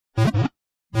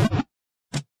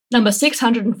Number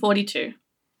 642.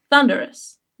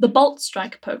 Thundurus, the Bolt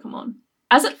Strike Pokemon.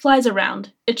 As it flies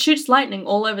around, it shoots lightning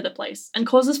all over the place and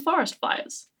causes forest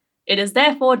fires. It is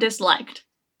therefore disliked.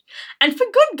 And for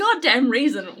good goddamn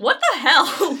reason. What the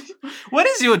hell? What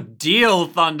is your deal,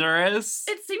 Thundurus?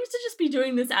 It seems to just be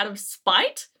doing this out of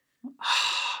spite.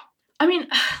 I mean,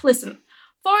 listen,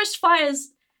 forest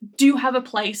fires do have a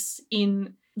place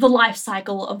in the life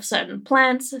cycle of certain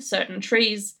plants, certain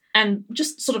trees, and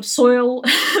just sort of soil,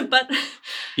 but...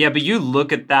 Yeah, but you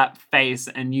look at that face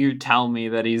and you tell me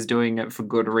that he's doing it for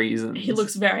good reasons. He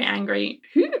looks very angry.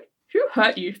 Who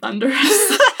hurt you,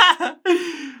 Thundurus?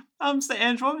 So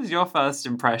Ange, what was your first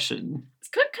impression? It's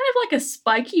got kind of like a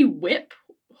spiky whip,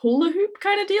 hula hoop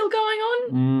kind of deal going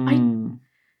on.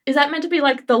 Is that meant to be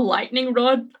like the lightning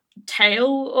rod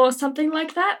tail or something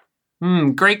like that?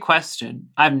 Great question.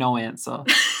 I have no answer.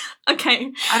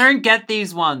 Okay. I don't get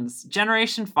these ones.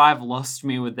 Generation 5 lost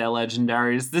me with their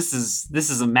legendaries. This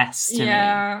is a mess to me.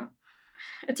 Yeah.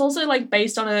 It's also like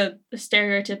based on a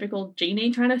stereotypical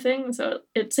genie kind of thing. So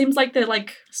it seems like they're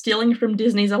like stealing from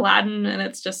Disney's Aladdin, and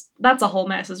it's just, that's a whole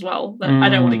mess as well that I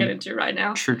don't want to get into right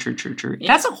now. True. Yeah.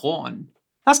 That's a horn.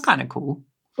 That's kind of cool.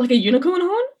 Like a unicorn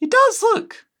horn? It does,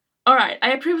 look. All right,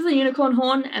 I approve of the unicorn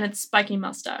horn and its spiky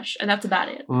mustache, and that's about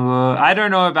it. I don't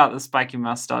know about the spiky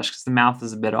mustache because the mouth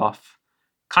is a bit off.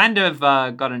 Kind of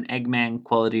got an Eggman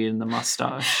quality in the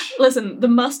mustache. Listen, the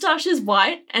mustache is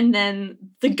white, and then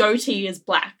the goatee is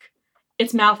black.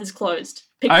 Its mouth is closed.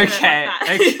 Okay.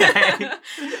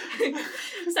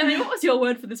 Sammy, what was your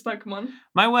word for this Pokemon?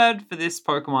 My word for this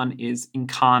Pokemon is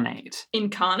incarnate.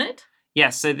 Incarnate?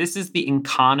 Yes, so this is the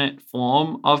incarnate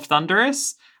form of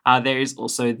Thundurus. There is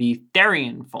also the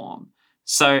Therian form.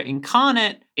 So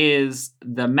incarnate is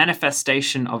the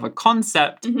manifestation of a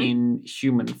concept in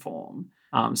human form.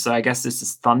 So I guess this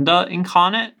is thunder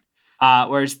incarnate.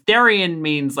 Whereas Therian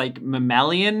means like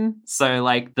mammalian. So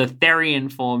like the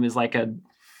Therian form is like a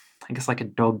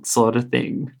dog sort of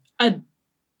thing. A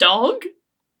dog?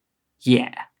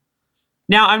 Yeah.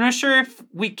 Now, I'm not sure if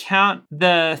we count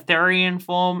the Therian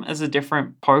form as a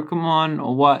different Pokemon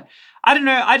or what. I don't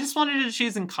know. I just wanted to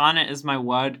choose incarnate as my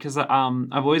word because I've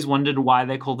always wondered why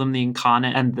they call them the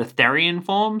incarnate and the Therian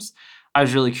forms. I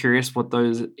was really curious what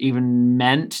those even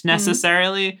meant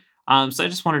necessarily. So I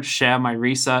just wanted to share my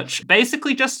research.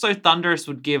 Basically, just so Thundurus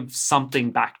would give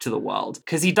something back to the world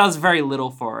because he does very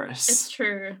little for us. It's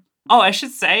true. Oh, I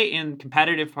should say in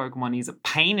competitive Pokemon, he's a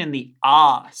pain in the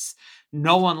ass.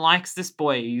 No one likes this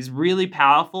boy. He's really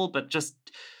powerful, but just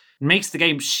makes the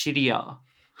game shittier.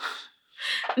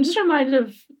 I'm just reminded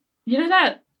of, you know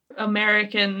that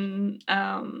American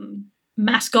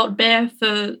mascot bear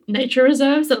for nature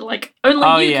reserves that like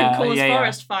only you can cause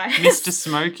forest fires? Mr.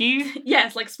 Smokey?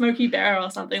 Yes, like Smokey Bear or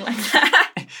something like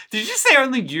that. Did you say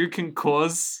only you can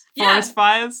cause forest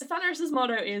fires? Thundurus'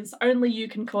 motto is only you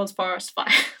can cause forest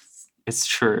fires. It's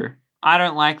true. I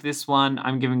don't like this one.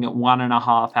 I'm giving it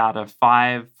 1.5 out of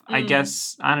 5. I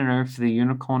guess, I don't know, for the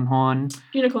unicorn horn.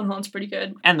 Unicorn horn's pretty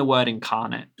good. And the word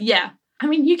incarnate. Yeah. I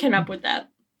mean, you came up with that.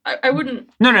 I wouldn't...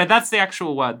 No, that's the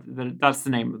actual word. That's the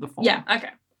name of the form. Yeah, okay.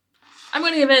 I'm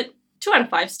going to give it 2 out of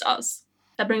 5 stars.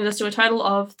 That brings us to a total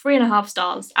of 3.5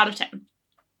 stars out of 10.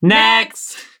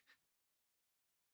 Next!